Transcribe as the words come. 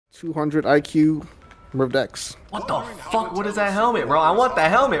200 IQ Murdex. What the fuck? What is that helmet, bro? I want that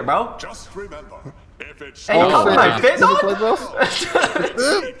helmet, bro. Just remember, if it's Hey, you cover my fit, dog?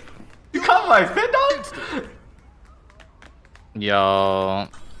 You cover my fit, dog? Yo.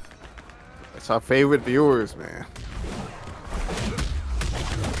 It's our favorite viewers, man.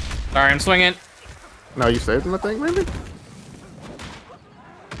 Sorry, I'm swinging. No, you saved him, I think, maybe?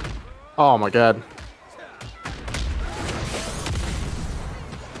 Oh my god.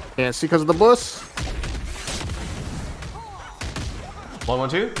 Can't see because of the bus.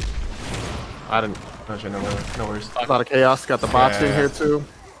 1-1-2? I didn't. No shit, no worries. A lot of chaos. Got the bots in here too.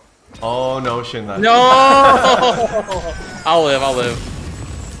 Oh no, ShinLad. No! I'll live, I'll live.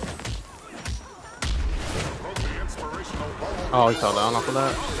 Oh, he fell down off of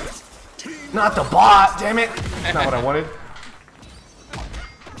that. Not the bot, damn it! Not what I wanted.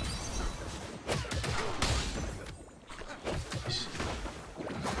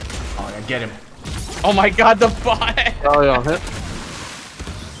 Oh yeah, get him. Oh my god, the bot! Oh yeah, hit.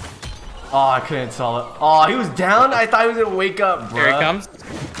 Oh, I couldn't install it. Oh, he was down? I thought he was gonna wake up, bro. Here he comes.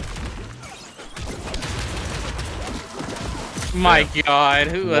 My god,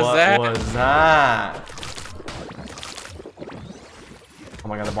 who was that? What was that? Oh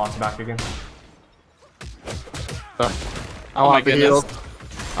my god, the boss back again. I want the heals.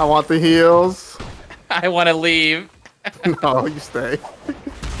 I want the heals. I want to leave. No, you stay.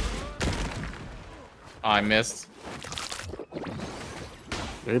 Oh, I missed.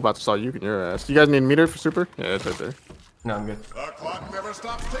 Yeah, he about to saw you in your ass. You guys need a meter for super? Yeah, it's right there. No, I'm good. The clock never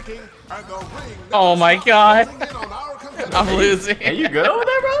stops ticking, and the ring Oh my god. I'm I'm losing. Are you good over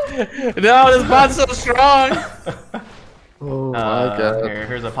there, bro? No, this bot's so strong. Oh my god.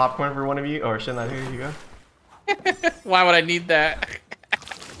 Here's a popcorn for one of you. Or ShinLad, here you go. Why would I need that?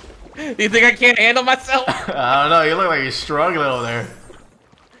 Do you think I can't handle myself? I don't know. You look like you're struggling over there.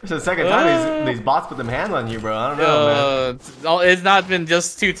 It's the second time these bots put them hands on you, bro. I don't know, man. It's not been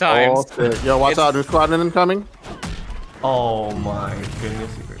just 2 times. Oh, shit. Yo, watch out. There's squad incoming. Oh my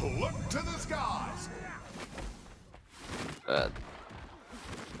goodness. Look to the skies.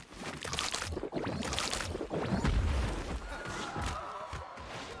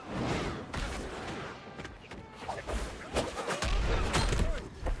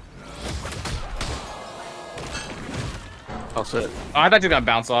 Oh shit. Oh, I thought you were gonna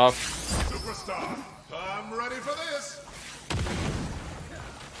bounce off. Superstar, I'm ready for this.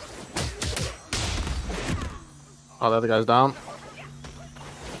 Oh, the other guy's down.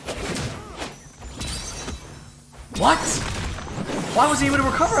 What? Why was he able to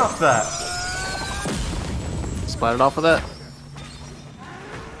recover off that? Splattered off of that.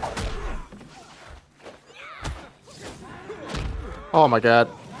 Oh my god.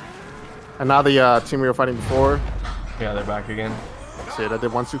 And now the team we were fighting before. Yeah, they're back again. Shit, I did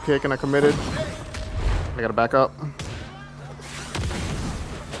 1-2 kick and I committed. I gotta back up.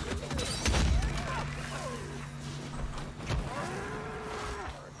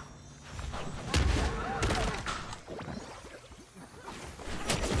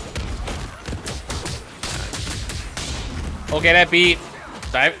 Okay, that beat.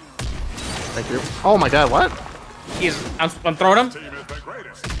 Dive. Thank you. Oh my god, what? I'm throwing him. Team is the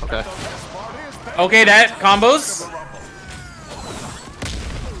greatest. Okay. Okay, that combos.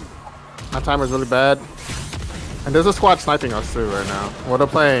 My timer's really bad. And there's a squad sniping us too right now. Well, they're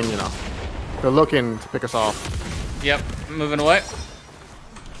playing, you know. They're looking to pick us off. Yep, moving away.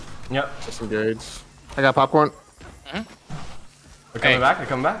 Yep. Disengage. I got popcorn. They're coming back. They're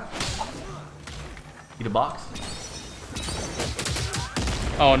coming back. Eat a box.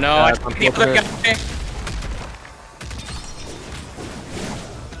 Oh no, Yeah, I I'm took the other unfortunate. guy.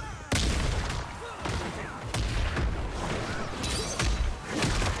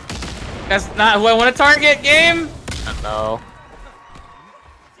 That's not who I want to target, game. No.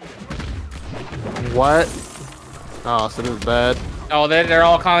 What? Oh, so this is bad. Oh, they're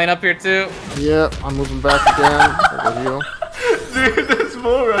all calling up here too. Yep, I'm moving back again. Dude, this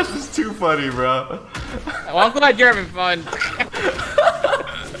bull rush is too funny, bro. Well, I'm glad you're having fun.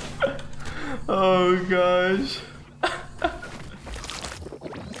 Oh gosh.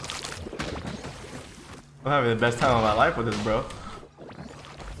 I'm having the best time of my life with this, bro.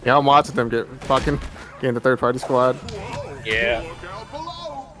 Yeah, I'm watching them get the third party squad. Yeah. Look out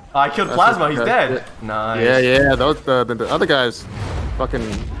below. I killed Plasma. He's dead. Nice. Yeah, yeah. Those the other guys fucking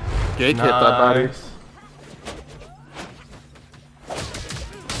gate hit that body.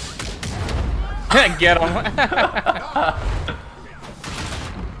 Get him.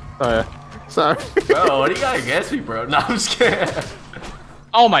 Oh yeah. Sorry. Bro, what do you got against me, bro? No, I'm scared.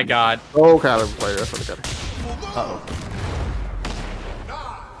 Oh my god. Oh, caliber player. That's what I got. Uh-oh.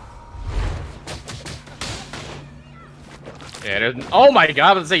 Yeah, there's... Oh my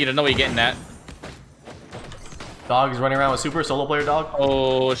god, I was gonna say you don't know what you're getting at. Dog is running around with super solo player dog.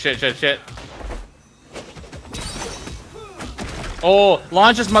 Oh, shit. Oh,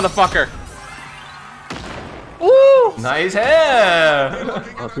 launch this motherfucker. Ooh! Nice hair!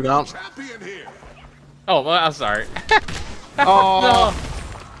 Oh, two down. Champion here. Oh, well, I'm sorry. Oh,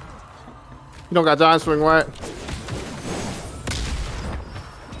 you don't got giant swing, right?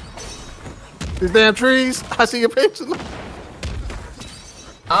 These damn trees. I see your picture.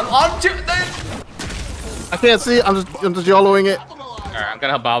 I'm on to I can't see. I'm just YOLOing it. Alright, I'm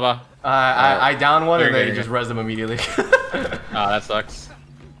gonna help Baba. I down one and Very then he good. just res them immediately. Oh, that sucks.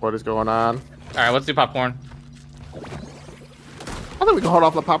 What is going on? Alright, let's do popcorn. I think we can hold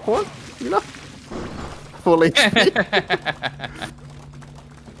off the popcorn. You know, full HP.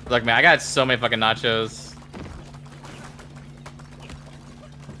 Look, man, I got so many fucking nachos.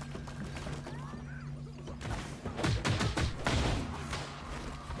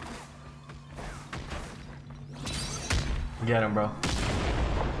 Get him, bro.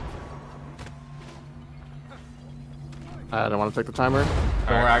 I don't want to take the timer.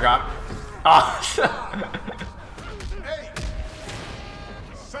 Don't worry, I got. Oh.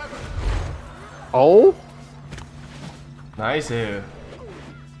 8, 7, Oh. Nice here.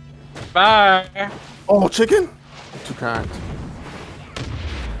 Bye. Oh, chicken. Too kind.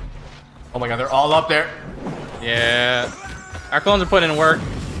 Oh my god, they're all up there. Yeah. Our clones are putting in work.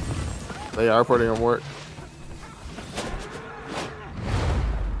 They are putting in work.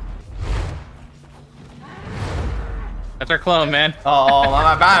 That's our clone, man. Oh,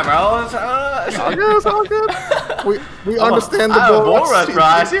 my bad, bro. It's all good. It's all good. We understand the I have a bull board. rush, bro.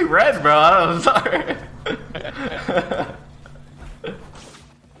 I see reds, bro. I'm sorry.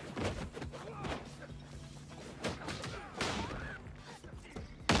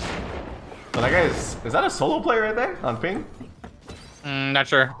 But that guy is that a solo player right there on ping? Not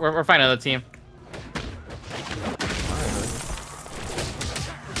sure. We're finding another team.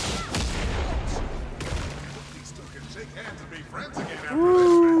 these two can shake hands and be friends again after this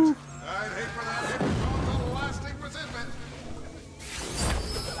match. I'd hate for that hit to cause a lasting resentment.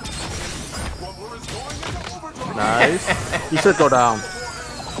 Rumbler is going into overdrive. Nice. He should go down.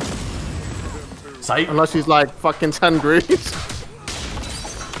 Sight. Unless he's like fucking 10 degrees.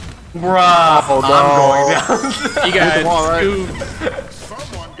 Bruh. Oh, no. I'm going down. You guys, wall, right? scoop.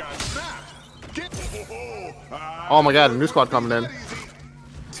 Someone got snapped. Get Oh my god, a new squad coming in.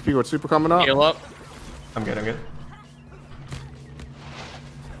 TP with super coming up. Heal up. I'm good.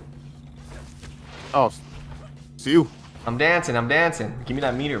 Oh, it's you. I'm dancing. Give me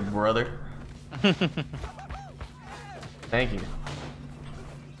that meter, brother. Thank you.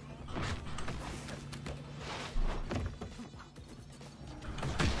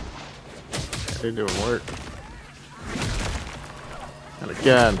 They're doing work. And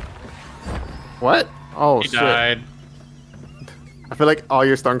again. What? Oh He shit. died. I feel like all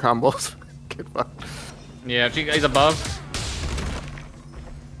your stun combos get fucked. Yeah, he's above.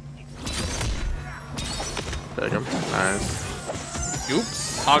 Take him. Nice.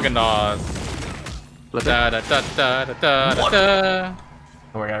 Oops. Haagen-Dazs. Flip Da it. da da da da da da da.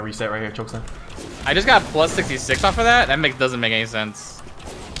 Oh, I gotta reset right here, chokeslam. I just got plus 66 off of that. That doesn't make any sense.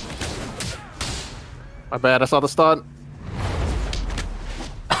 My bad, I saw the stun.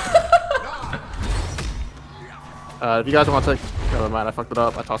 If you guys want to take... Never mind, I fucked it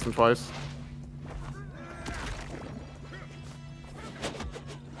up. I tossed him twice.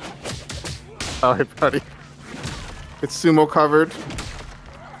 Oh, hey, buddy. It's sumo covered.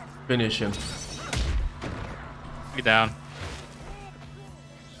 Finish him. Get down.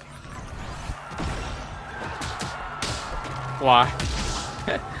 Why?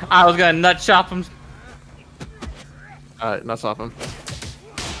 I was gonna nut chop him. Alright, nuts off him.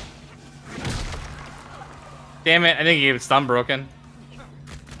 Damn it, I think he was stun broken.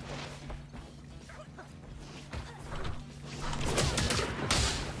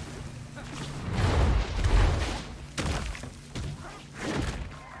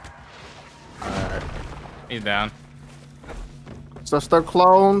 Alright. He's down. So start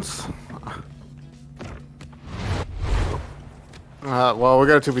clones. Well, we're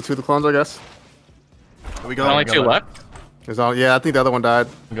gonna 2v2 the clones, I guess. Here we go. There's only two left? There's all, yeah, I think the other one died.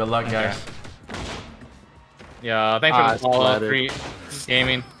 Good luck, guys. Yeah, thanks for the follow, splattered. Free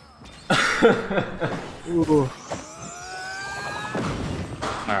Gaming. Ooh.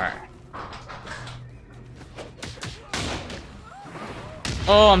 Alright.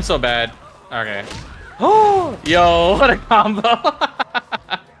 Oh, I'm so bad. Okay. Oh, yo, what a combo.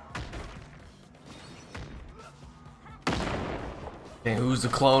 Dang, who's the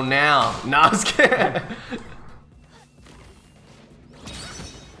clone now? Nah, I was kidding.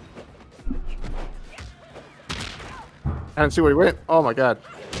 I didn't see where he went. Oh my god.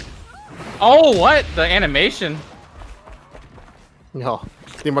 Oh, what? The animation. Yo,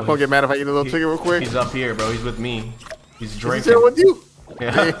 think I'm gonna get mad if I eat a little chicken real quick? He's up here, bro. He's with me. He's He's drinking. here with you?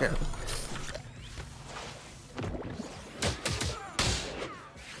 Yeah. Damn.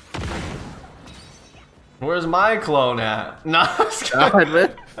 Where's my clone at? No, God,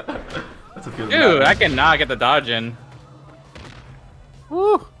 man. that's a feeling. Dude, I cannot get the dodge in.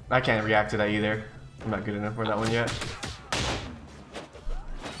 Woo. I can't react to that either. I'm not good enough for that one yet.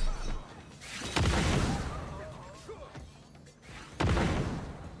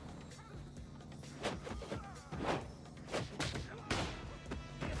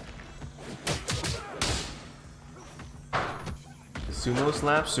 Sumo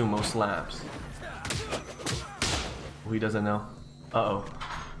slaps, sumo slaps. Oh, he doesn't know. Uh-oh.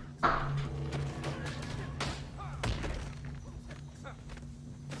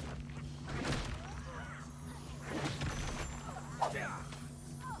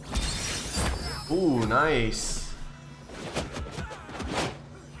 Ooh, nice.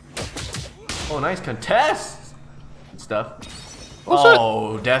 Oh, nice contest. Good stuff.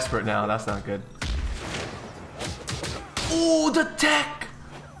 Oh, desperate now. That's not good. Ooh, the tech.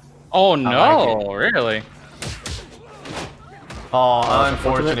 Oh no, really? Oh,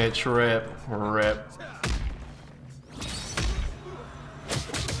 unfortunate trip. Rip.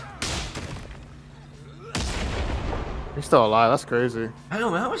 He's still alive. That's crazy. I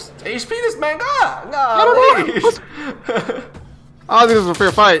don't know how much HP this man got. No, I don't think this is a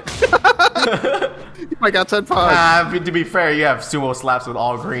fair fight. You might got 10 pods. To be fair, you have sumo slaps with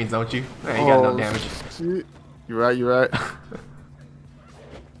all greens, don't you? Man, you got no damage. Shit. You're right. You're right.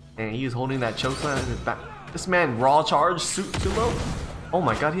 And he was holding that choke slam in his back. This man raw charge sumo. Oh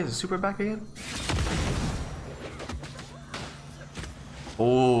my god, he has a super back again.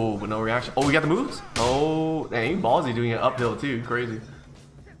 Oh, but no reaction. Oh, we got the moves. Oh, dang, he ballsy doing it uphill too. Crazy.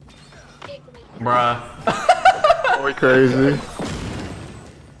 Bruh. Boy, crazy.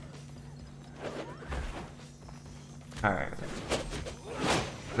 Alright.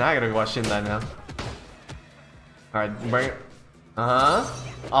 Now I gotta go watch ShinLad now. Alright, bring it. Uh-huh.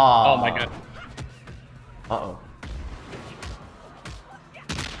 Oh my god. Uh-oh.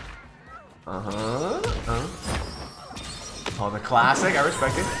 Uh-huh. Oh, the classic. I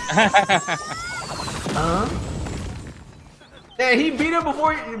respect it. Uh-huh. Yeah, he beat him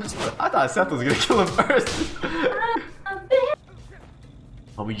before he... I thought Seth was gonna kill him first.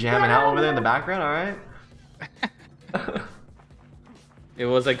 Are we jamming out over there in the background? Alright. It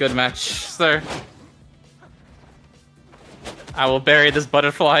was a good match, sir. I will bury this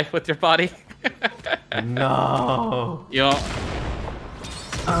butterfly with your body. No. You know,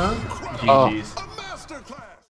 GG's.